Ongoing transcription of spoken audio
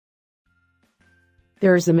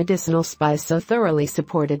There is a medicinal spice so thoroughly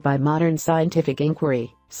supported by modern scientific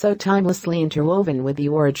inquiry, so timelessly interwoven with the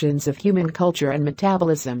origins of human culture and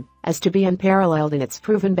metabolism, as to be unparalleled in its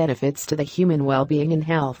proven benefits to the human well-being and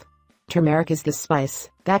health. Turmeric is the spice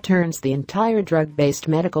that turns the entire drug-based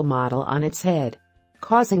medical model on its head,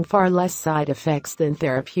 causing far less side effects than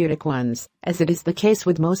therapeutic ones, as it is the case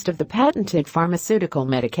with most of the patented pharmaceutical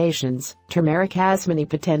medications. Turmeric has many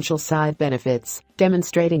potential side benefits,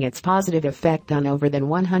 demonstrating its positive effect on over than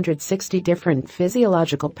 160 different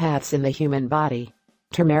physiological paths in the human body.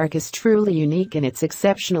 Turmeric is truly unique in its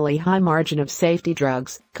exceptionally high margin of safety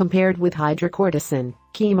drugs, compared with hydrocortisone,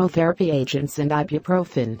 chemotherapy agents and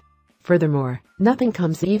ibuprofen. Furthermore, nothing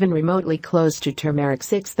comes even remotely close to turmeric's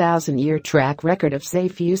 6,000-year track record of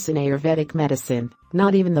safe use in Ayurvedic medicine,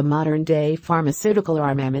 not even the modern-day pharmaceutical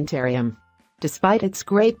armamentarium. Despite its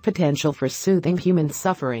great potential for soothing human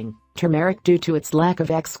suffering, turmeric, due to its lack of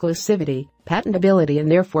exclusivity, patentability and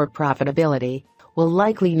therefore profitability, will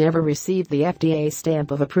likely never receive the FDA stamp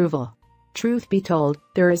of approval. Truth be told,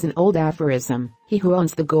 there is an old aphorism, "He who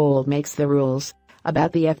owns the gold makes the rules,"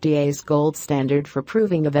 about the FDA's gold standard for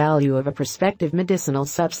proving the value of a prospective medicinal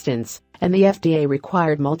substance, and the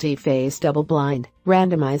FDA-required multi-phase double-blind,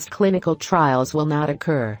 randomized clinical trials will not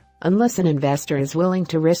occur unless an investor is willing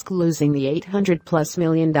to risk losing the $800+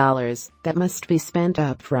 million that must be spent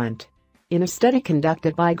up front. In a study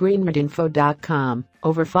conducted by greenmedinfo.com,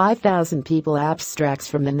 over 5,000 people abstracts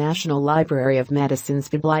from the National Library of Medicine's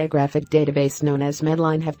bibliographic database known as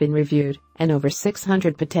Medline have been reviewed, and over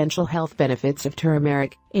 600 potential health benefits of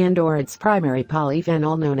turmeric and/or its primary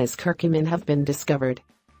polyphenol known as curcumin have been discovered.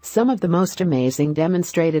 Some of the most amazing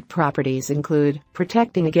demonstrated properties include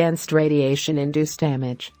protecting against radiation-induced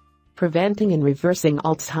damage, preventing and reversing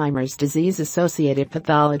Alzheimer's disease-associated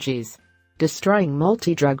pathologies, destroying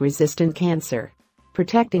multi-drug-resistant cancer,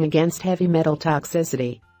 protecting against heavy metal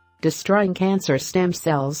toxicity, destroying cancer stem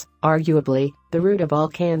cells, arguably the root of all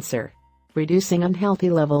cancer, reducing unhealthy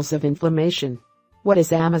levels of inflammation. What is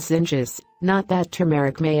amazinges? Not that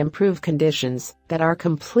turmeric may improve conditions that are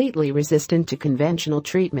completely resistant to conventional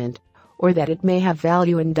treatment, or that it may have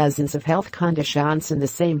value in dozens of health conditions in the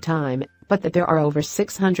same time, but that there are over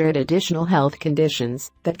 600 additional health conditions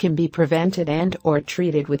that can be prevented and/or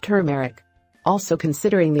treated with turmeric. Also,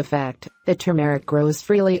 considering the fact that turmeric grows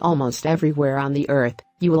freely almost everywhere on the earth,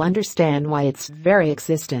 you will understand why its very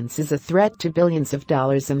existence is a threat to billions of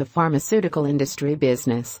dollars in the pharmaceutical industry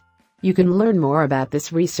business. You can learn more about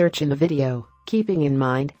this research in the video, keeping in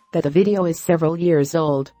mind that the video is several years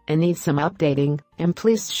old and needs some updating, and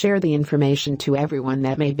please share the information to everyone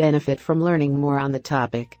that may benefit from learning more on the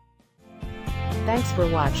topic. Thanks for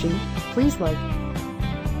watching. Please like,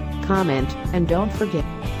 comment, and don't forget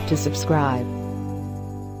to subscribe.